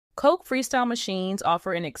Coke Freestyle machines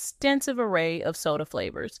offer an extensive array of soda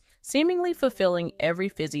flavors, seemingly fulfilling every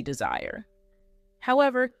fizzy desire.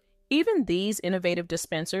 However, even these innovative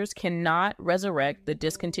dispensers cannot resurrect the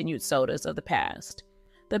discontinued sodas of the past.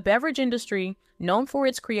 The beverage industry, known for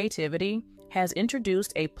its creativity, has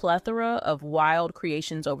introduced a plethora of wild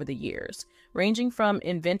creations over the years, ranging from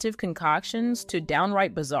inventive concoctions to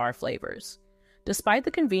downright bizarre flavors. Despite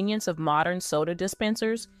the convenience of modern soda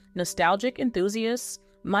dispensers, nostalgic enthusiasts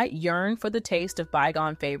might yearn for the taste of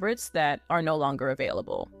bygone favorites that are no longer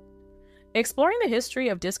available. Exploring the history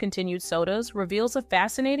of discontinued sodas reveals a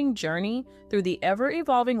fascinating journey through the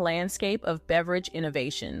ever-evolving landscape of beverage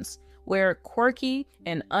innovations, where quirky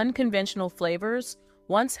and unconventional flavors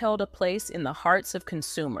once held a place in the hearts of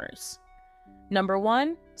consumers. Number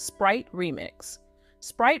 1, Sprite Remix.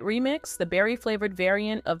 Sprite Remix, the berry-flavored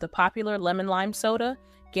variant of the popular lemon lime soda,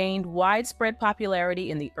 gained widespread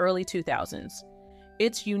popularity in the early 2000s.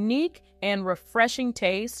 Its unique and refreshing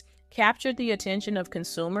taste captured the attention of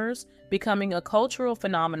consumers, becoming a cultural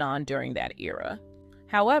phenomenon during that era.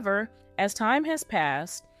 However, as time has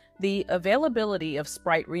passed, the availability of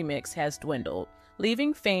Sprite Remix has dwindled,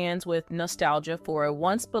 leaving fans with nostalgia for a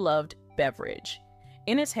once-beloved beverage.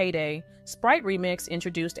 In its heyday, Sprite Remix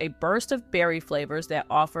introduced a burst of berry flavors that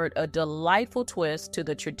offered a delightful twist to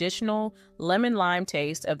the traditional lemon-lime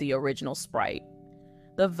taste of the original Sprite.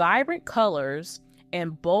 The vibrant colors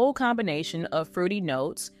and bold combination of fruity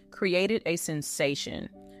notes created a sensation,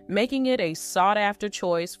 making it a sought-after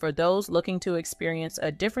choice for those looking to experience a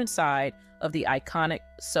different side of the iconic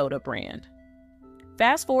soda brand.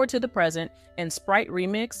 Fast forward to the present, and Sprite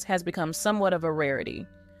Remix has become somewhat of a rarity.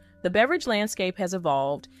 The beverage landscape has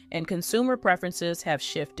evolved, and consumer preferences have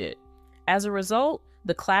shifted. As a result,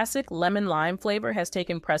 the classic lemon-lime flavor has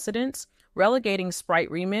taken precedence, relegating Sprite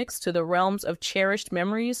Remix to the realms of cherished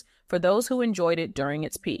memories for those who enjoyed it during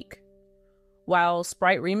its peak. While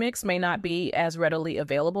Sprite Remix may not be as readily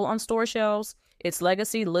available on store shelves, its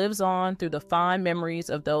legacy lives on through the fond memories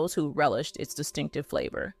of those who relished its distinctive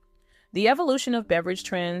flavor. The evolution of beverage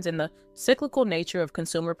trends and the cyclical nature of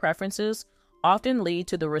consumer preferences often lead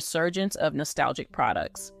to the resurgence of nostalgic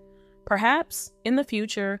products. Perhaps, in the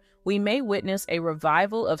future, we may witness a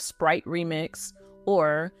revival of Sprite Remix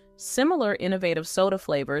or similar innovative soda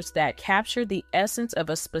flavors that capture the essence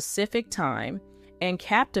of a specific time and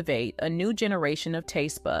captivate a new generation of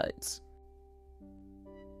taste buds.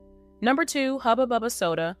 Number 2, Hubba Bubba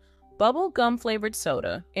Soda. Bubble gum flavored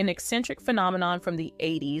soda, an eccentric phenomenon from the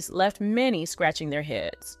 80s, left many scratching their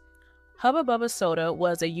heads. Hubba Bubba Soda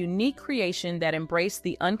was a unique creation that embraced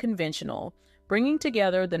the unconventional, bringing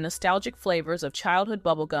together the nostalgic flavors of childhood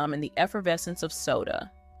bubblegum and the effervescence of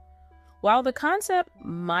soda. While the concept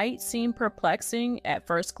might seem perplexing at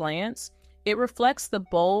first glance, it reflects the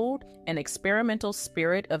bold and experimental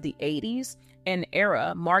spirit of the 80s, an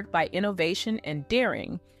era marked by innovation and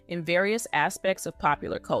daring in various aspects of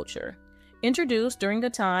popular culture. Introduced during a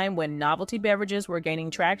time when novelty beverages were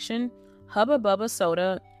gaining traction, Hubba Bubba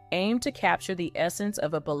Soda aimed to capture the essence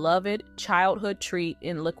of a beloved childhood treat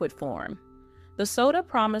in liquid form. The soda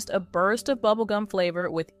promised a burst of bubblegum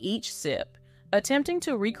flavor with each sip, attempting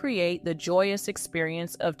to recreate the joyous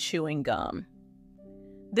experience of chewing gum.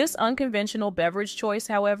 This unconventional beverage choice,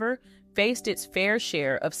 however, faced its fair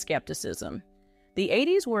share of skepticism. The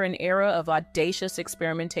 80s were an era of audacious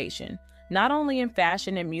experimentation, not only in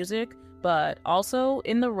fashion and music, but also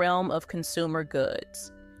in the realm of consumer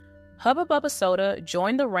goods. Hubba Bubba Soda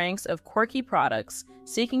joined the ranks of quirky products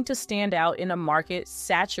seeking to stand out in a market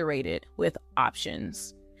saturated with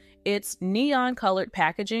options. Its neon-colored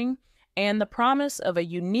packaging and the promise of a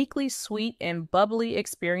uniquely sweet and bubbly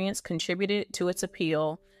experience contributed to its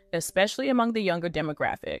appeal, especially among the younger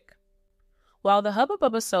demographic. While the Hubba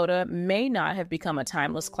Bubba Soda may not have become a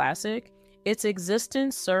timeless classic, its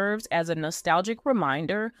existence serves as a nostalgic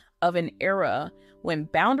reminder of an era when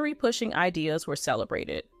boundary-pushing ideas were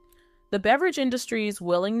celebrated. The beverage industry's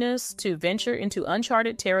willingness to venture into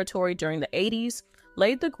uncharted territory during the 80s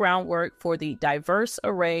laid the groundwork for the diverse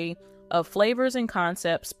array of flavors and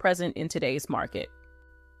concepts present in today's market.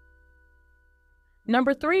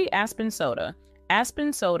 Number 3, Aspen Soda.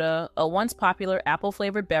 Aspen Soda, a once popular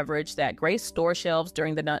apple-flavored beverage that graced store shelves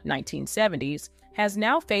during the 1970s, has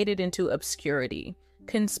now faded into obscurity,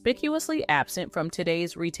 conspicuously absent from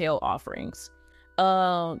today's retail offerings.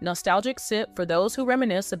 A nostalgic sip for those who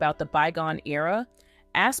reminisce about the bygone era,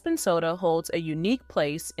 Aspen Soda holds a unique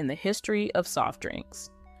place in the history of soft drinks.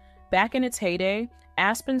 Back in its heyday,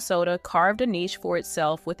 Aspen Soda carved a niche for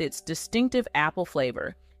itself with its distinctive apple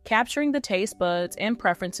flavor, capturing the taste buds and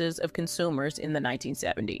preferences of consumers in the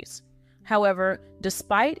 1970s. However,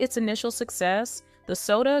 despite its initial success, the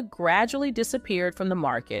soda gradually disappeared from the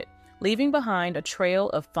market, leaving behind a trail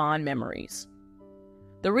of fond memories.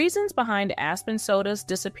 The reasons behind Aspen Soda's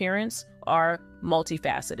disappearance are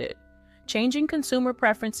multifaceted. Changing consumer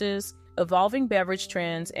preferences, evolving beverage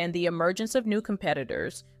trends, and the emergence of new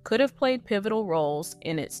competitors could have played pivotal roles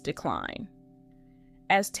in its decline.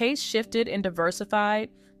 As tastes shifted and diversified,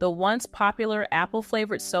 the once popular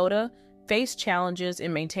apple-flavored soda faced challenges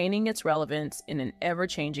in maintaining its relevance in an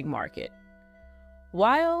ever-changing market.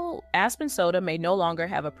 While Aspen Soda may no longer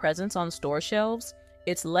have a presence on store shelves,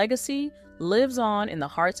 its legacy lives on in the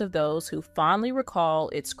hearts of those who fondly recall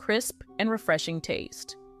its crisp and refreshing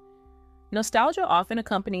taste. Nostalgia often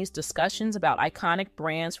accompanies discussions about iconic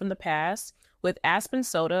brands from the past, with Aspen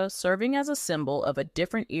Soda serving as a symbol of a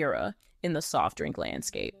different era in the soft drink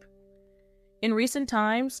landscape. In recent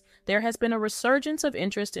times, there has been a resurgence of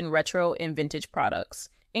interest in retro and vintage products,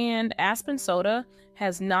 and Aspen Soda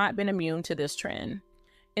has not been immune to this trend.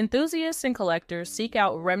 Enthusiasts and collectors seek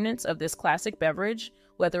out remnants of this classic beverage,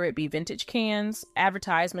 whether it be vintage cans,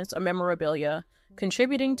 advertisements, or memorabilia,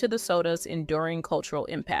 contributing to the soda's enduring cultural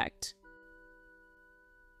impact.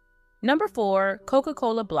 Number 4,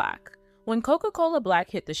 Coca-Cola Black. When Coca-Cola Black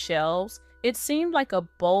hit the shelves, it seemed like a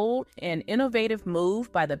bold and innovative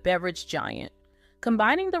move by the beverage giant.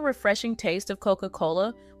 Combining the refreshing taste of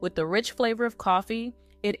Coca-Cola with the rich flavor of coffee,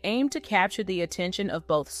 it aimed to capture the attention of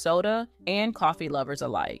both soda and coffee lovers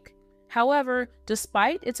alike. However,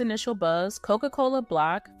 despite its initial buzz, Coca-Cola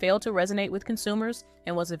Black failed to resonate with consumers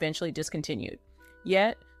and was eventually discontinued.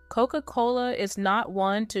 Yet, Coca-Cola is not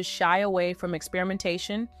one to shy away from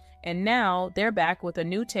experimentation, and now they're back with a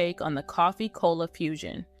new take on the coffee-cola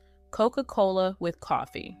fusion, Coca-Cola with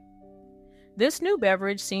coffee. This new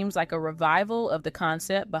beverage seems like a revival of the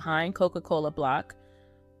concept behind Coca-Cola Black,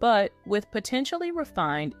 but with potentially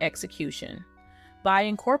refined execution. By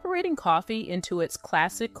incorporating coffee into its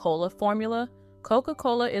classic cola formula,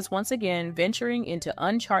 Coca-Cola is once again venturing into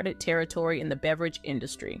uncharted territory in the beverage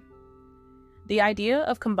industry. The idea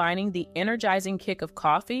of combining the energizing kick of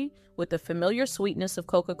coffee with the familiar sweetness of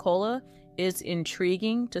Coca-Cola is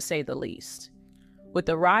intriguing to say the least. With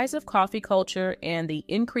the rise of coffee culture and the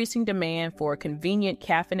increasing demand for convenient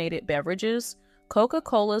caffeinated beverages,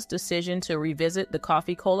 Coca-Cola's decision to revisit the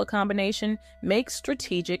coffee-cola combination makes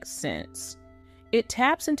strategic sense. It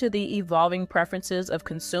taps into the evolving preferences of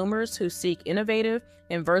consumers who seek innovative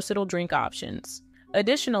and versatile drink options.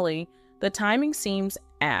 Additionally, the timing seems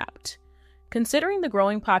apt, considering the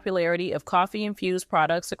growing popularity of coffee-infused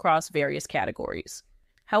products across various categories.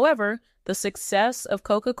 However, the success of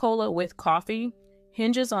Coca-Cola with coffee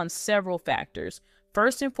hinges on several factors.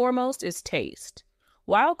 First and foremost is taste.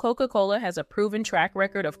 While Coca-Cola has a proven track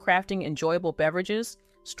record of crafting enjoyable beverages,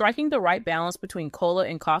 striking the right balance between cola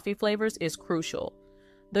and coffee flavors is crucial.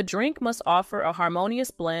 The drink must offer a harmonious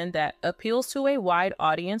blend that appeals to a wide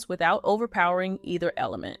audience without overpowering either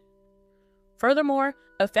element. Furthermore,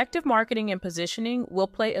 effective marketing and positioning will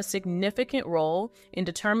play a significant role in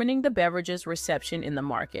determining the beverage's reception in the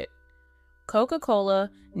market. Coca-Cola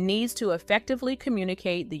needs to effectively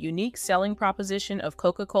communicate the unique selling proposition of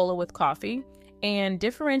Coca-Cola with coffee and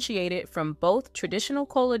differentiate it from both traditional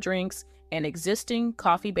cola drinks and existing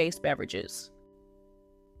coffee-based beverages.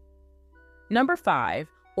 Number 5,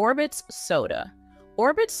 Orbit's Soda.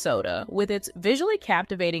 Orbit's Soda, with its visually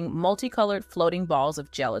captivating multicolored floating balls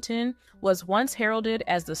of gelatin, was once heralded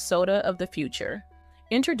as the soda of the future.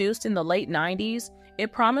 Introduced in the late 90s,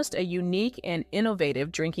 it promised a unique and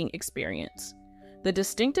innovative drinking experience. The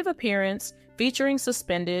distinctive appearance, featuring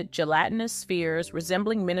suspended gelatinous spheres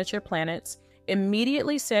resembling miniature planets,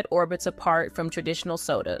 immediately set Orbit's apart from traditional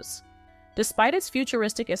sodas. Despite its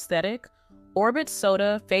futuristic aesthetic, Orbit's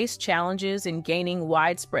Soda faced challenges in gaining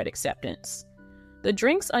widespread acceptance. The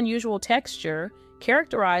drink's unusual texture,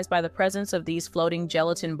 characterized by the presence of these floating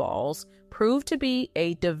gelatin balls, proved to be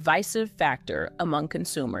a divisive factor among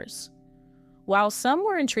consumers. While some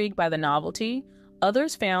were intrigued by the novelty,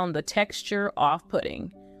 others found the texture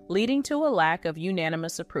off-putting, leading to a lack of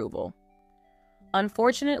unanimous approval.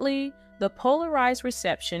 Unfortunately, the polarized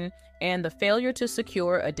reception and the failure to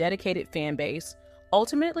secure a dedicated fan base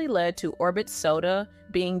ultimately led to Orbit's Soda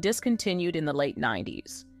being discontinued in the late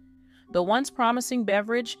 90s. The once promising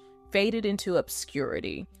beverage faded into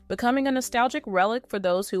obscurity, becoming a nostalgic relic for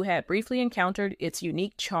those who had briefly encountered its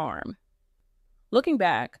unique charm. Looking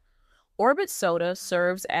back, Orbit's Soda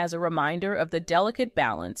serves as a reminder of the delicate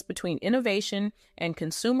balance between innovation and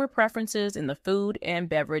consumer preferences in the food and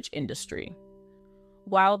beverage industry.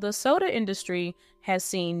 While the soda industry has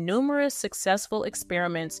seen numerous successful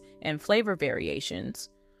experiments and flavor variations,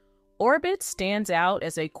 Orbit stands out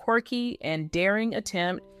as a quirky and daring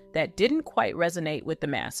attempt that didn't quite resonate with the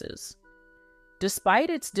masses. Despite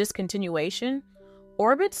its discontinuation,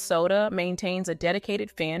 Orbit's soda maintains a dedicated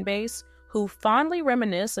fan base who fondly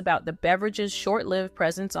reminisce about the beverage's short-lived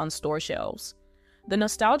presence on store shelves. The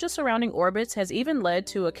nostalgia surrounding Orbit's has even led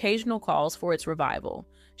to occasional calls for its revival,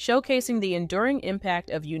 showcasing the enduring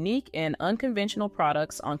impact of unique and unconventional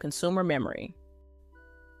products on consumer memory.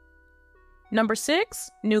 Number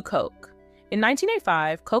 6, New Coke. In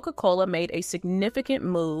 1985, Coca-Cola made a significant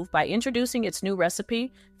move by introducing its new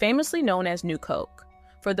recipe, famously known as New Coke.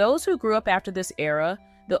 For those who grew up after this era,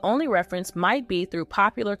 the only reference might be through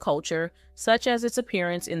popular culture, such as its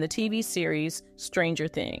appearance in the TV series Stranger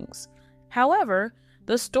Things. However,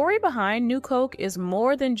 the story behind New Coke is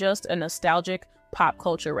more than just a nostalgic pop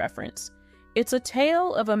culture reference. It's a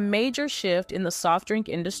tale of a major shift in the soft drink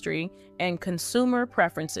industry and consumer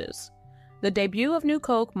preferences. The debut of New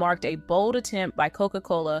Coke marked a bold attempt by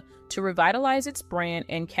Coca-Cola to revitalize its brand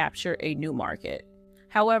and capture a new market.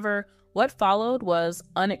 However, what followed was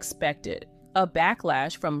unexpected, a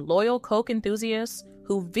backlash from loyal Coke enthusiasts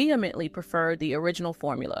who vehemently preferred the original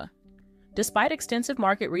formula. Despite extensive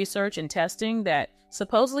market research and testing that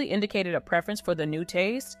supposedly indicated a preference for the new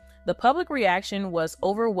taste, the public reaction was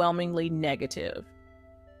overwhelmingly negative.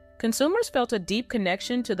 Consumers felt a deep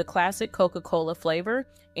connection to the classic Coca-Cola flavor,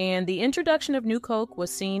 and the introduction of New Coke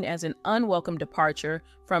was seen as an unwelcome departure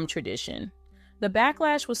from tradition. The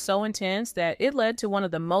backlash was so intense that it led to one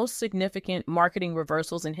of the most significant marketing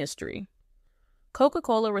reversals in history.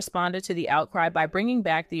 Coca-Cola responded to the outcry by bringing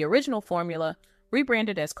back the original formula,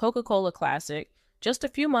 rebranded as Coca-Cola Classic, just a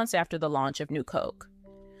few months after the launch of New Coke.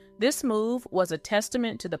 This move was a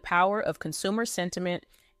testament to the power of consumer sentiment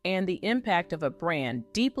and the impact of a brand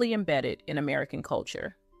deeply embedded in American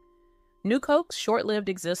culture. New Coke's short-lived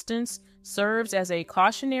existence serves as a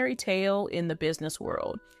cautionary tale in the business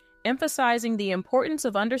world, emphasizing the importance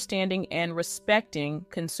of understanding and respecting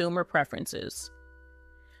consumer preferences.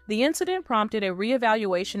 The incident prompted a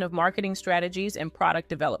reevaluation of marketing strategies and product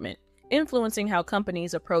development, influencing how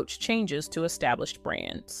companies approach changes to established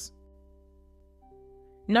brands.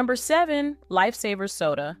 Number 7, Lifesavers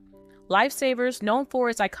Soda. Lifesavers, known for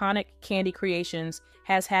its iconic candy creations,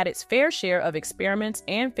 has had its fair share of experiments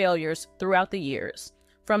and failures throughout the years.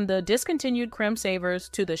 From the discontinued Creme Savers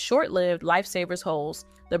to the short-lived Lifesavers Holes,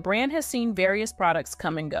 the brand has seen various products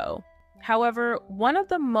come and go. However, one of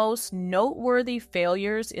the most noteworthy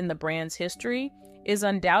failures in the brand's history is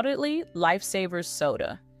undoubtedly Lifesavers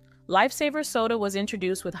Soda. Lifesavers Soda was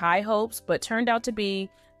introduced with high hopes, but turned out to be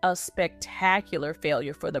a spectacular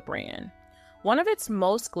failure for the brand. One of its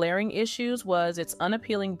most glaring issues was its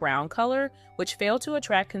unappealing brown color, which failed to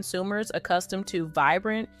attract consumers accustomed to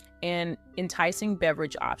vibrant and enticing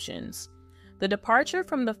beverage options. The departure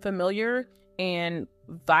from the familiar and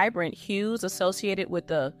vibrant hues associated with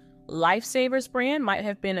the Lifesavers brand might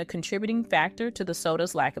have been a contributing factor to the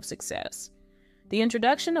soda's lack of success. The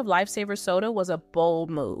introduction of Lifesavers Soda was a bold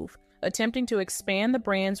move, attempting to expand the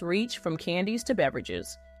brand's reach from candies to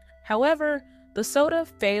beverages. However, the soda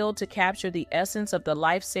failed to capture the essence of the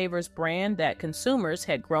Lifesavers brand that consumers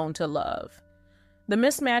had grown to love. The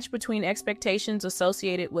mismatch between expectations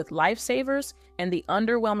associated with Lifesavers and the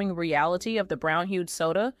underwhelming reality of the brown-hued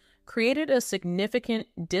soda created a significant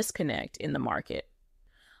disconnect in the market.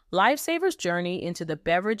 Lifesavers' journey into the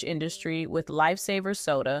beverage industry with Lifesavers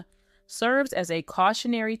Soda serves as a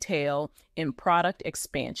cautionary tale in product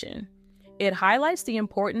expansion. It highlights the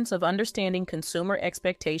importance of understanding consumer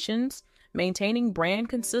expectations, maintaining brand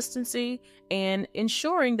consistency, and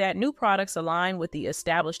ensuring that new products align with the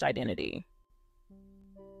established identity.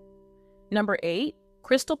 Number 8,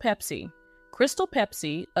 Crystal Pepsi. Crystal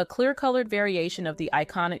Pepsi, a clear-colored variation of the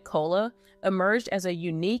iconic cola, emerged as a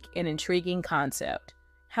unique and intriguing concept.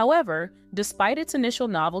 However, despite its initial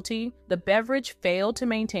novelty, the beverage failed to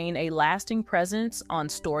maintain a lasting presence on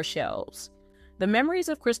store shelves. The memories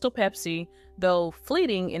of Crystal Pepsi, though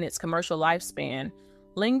fleeting in its commercial lifespan,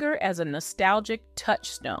 linger as a nostalgic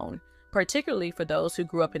touchstone, particularly for those who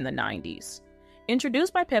grew up in the 90s.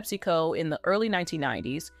 Introduced by PepsiCo in the early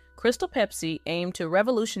 1990s, Crystal Pepsi aimed to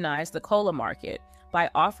revolutionize the cola market by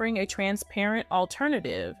offering a transparent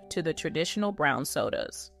alternative to the traditional brown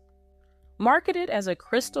sodas. Marketed as a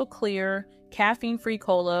crystal-clear, caffeine-free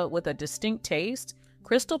cola with a distinct taste,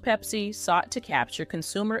 Crystal Pepsi sought to capture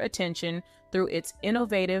consumer attention through its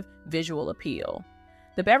innovative visual appeal.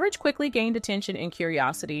 The beverage quickly gained attention and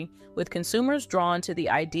curiosity, with consumers drawn to the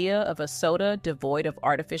idea of a soda devoid of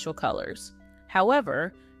artificial colors.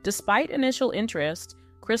 However, despite initial interest,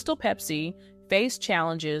 Crystal Pepsi faced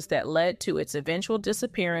challenges that led to its eventual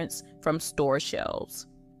disappearance from store shelves.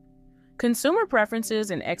 Consumer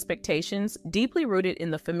preferences and expectations, deeply rooted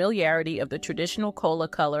in the familiarity of the traditional cola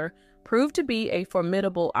color, proved to be a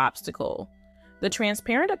formidable obstacle. The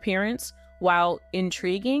transparent appearance, while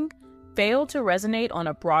intriguing, failed to resonate on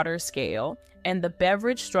a broader scale, and the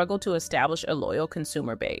beverage struggled to establish a loyal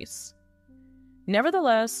consumer base.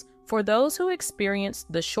 Nevertheless, for those who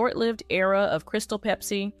experienced the short-lived era of Crystal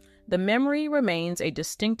Pepsi, the memory remains a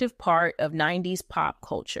distinctive part of 90s pop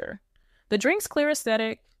culture. The drink's clear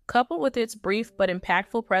aesthetic, coupled with its brief but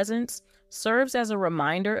impactful presence, serves as a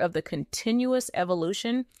reminder of the continuous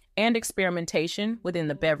evolution and experimentation within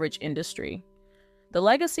the beverage industry. The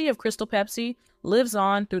legacy of Crystal Pepsi lives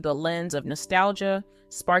on through the lens of nostalgia,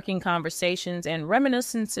 sparking conversations and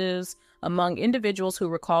reminiscences among individuals who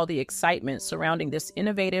recall the excitement surrounding this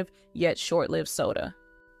innovative yet short-lived soda.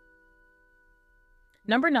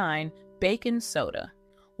 Number 9, Bacon Soda.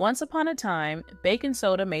 Once upon a time, bacon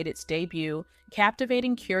soda made its debut,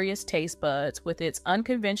 captivating curious taste buds with its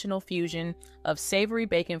unconventional fusion of savory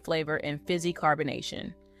bacon flavor and fizzy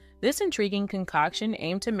carbonation. This intriguing concoction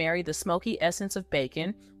aimed to marry the smoky essence of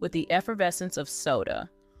bacon with the effervescence of soda,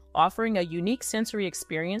 offering a unique sensory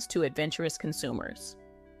experience to adventurous consumers.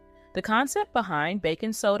 The concept behind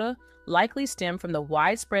bacon soda likely stemmed from the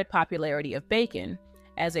widespread popularity of bacon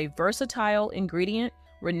as a versatile ingredient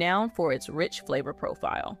renowned for its rich flavor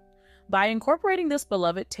profile. By incorporating this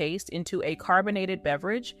beloved taste into a carbonated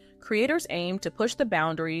beverage, creators aim to push the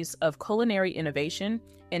boundaries of culinary innovation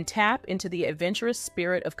and tap into the adventurous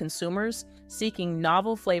spirit of consumers seeking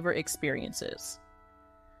novel flavor experiences.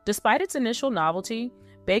 Despite its initial novelty,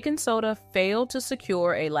 bacon soda failed to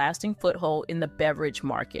secure a lasting foothold in the beverage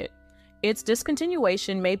market. Its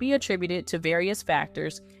discontinuation may be attributed to various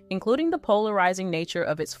factors, including the polarizing nature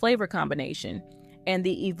of its flavor combination and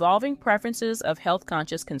the evolving preferences of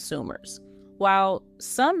health-conscious consumers. While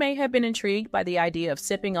some may have been intrigued by the idea of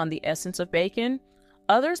sipping on the essence of bacon,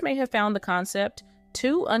 others may have found the concept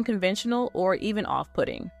too unconventional or even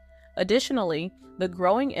off-putting. Additionally, the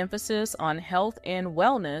growing emphasis on health and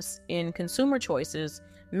wellness in consumer choices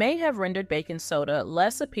may have rendered bacon soda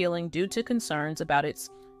less appealing due to concerns about its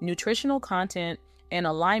nutritional content and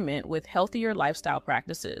alignment with healthier lifestyle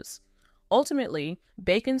practices. Ultimately,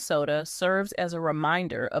 bacon soda serves as a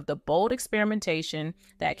reminder of the bold experimentation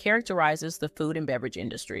that characterizes the food and beverage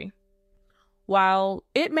industry. While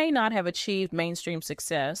it may not have achieved mainstream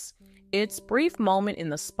success, its brief moment in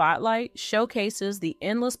the spotlight showcases the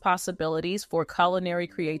endless possibilities for culinary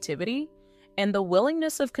creativity and the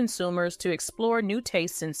willingness of consumers to explore new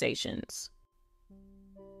taste sensations.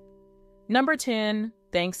 Number 10,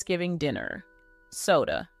 Thanksgiving Dinner.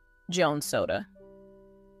 Soda. Jones Soda.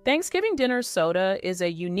 Thanksgiving dinner soda is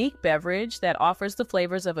a unique beverage that offers the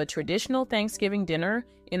flavors of a traditional Thanksgiving dinner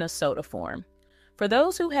in a soda form. For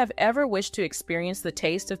those who have ever wished to experience the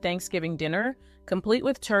taste of Thanksgiving dinner, complete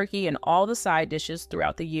with turkey and all the side dishes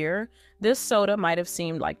throughout the year, this soda might have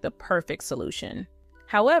seemed like the perfect solution.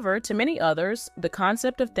 However, to many others, the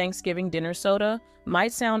concept of Thanksgiving dinner soda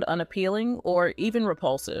might sound unappealing or even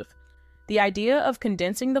repulsive. The idea of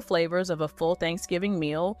condensing the flavors of a full Thanksgiving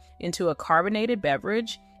meal into a carbonated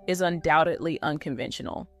beverage is undoubtedly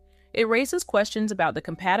unconventional. It raises questions about the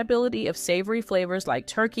compatibility of savory flavors like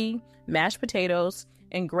turkey, mashed potatoes,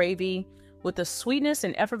 and gravy with the sweetness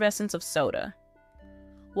and effervescence of soda.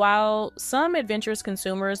 While some adventurous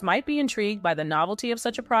consumers might be intrigued by the novelty of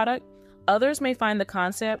such a product, others may find the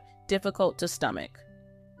concept difficult to stomach.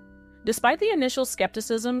 Despite the initial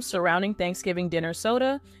skepticism surrounding Thanksgiving dinner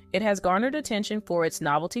soda, it has garnered attention for its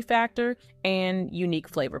novelty factor and unique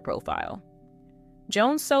flavor profile.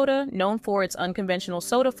 Jones Soda, known for its unconventional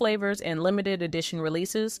soda flavors and limited edition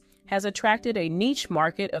releases, has attracted a niche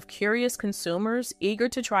market of curious consumers eager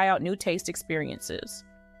to try out new taste experiences.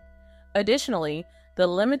 Additionally, the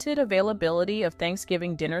limited availability of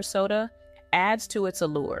Thanksgiving dinner soda adds to its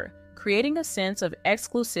allure, creating a sense of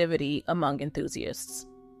exclusivity among enthusiasts.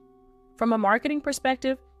 From a marketing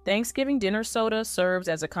perspective, Thanksgiving dinner soda serves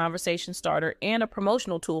as a conversation starter and a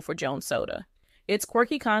promotional tool for Jones Soda. Its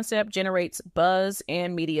quirky concept generates buzz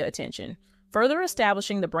and media attention, further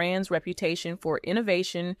establishing the brand's reputation for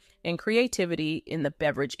innovation and creativity in the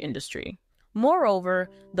beverage industry. Moreover,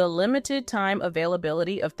 the limited time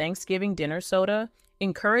availability of Thanksgiving dinner soda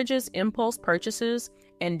encourages impulse purchases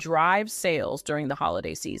and drives sales during the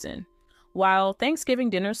holiday season. While Thanksgiving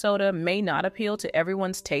dinner soda may not appeal to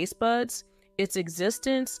everyone's taste buds, its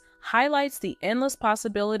existence highlights the endless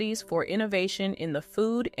possibilities for innovation in the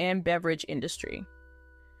food and beverage industry.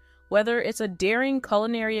 Whether it's a daring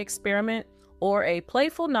culinary experiment or a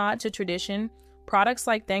playful nod to tradition, products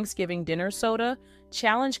like Thanksgiving dinner soda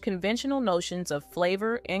challenge conventional notions of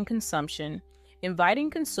flavor and consumption inviting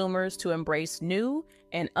consumers to embrace new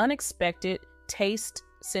and unexpected taste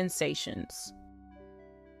sensations.